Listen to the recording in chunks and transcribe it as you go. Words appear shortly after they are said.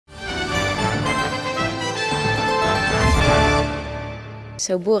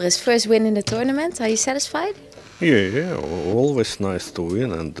So Boris, first win in the tournament. Are you satisfied? Yeah, always nice to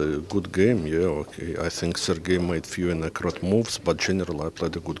win and a good game, yeah, okay. I think Sergey made few inaccurate moves, but generally I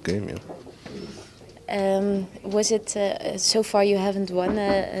played a good game, yeah. Was it, so far you haven't won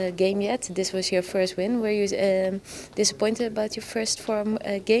a game yet, this was your first win. Were you disappointed about your first four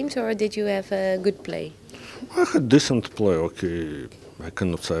games, or did you have a good play? I had decent play, okay. I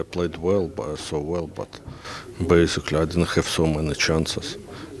cannot say I played well, but basically I didn't have so many chances.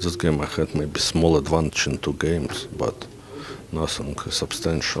 This game I had maybe small advantage in 2 games, but nothing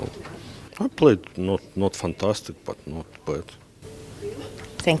substantial. I played not fantastic, but not bad.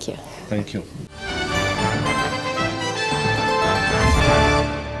 Thank you. Thank you.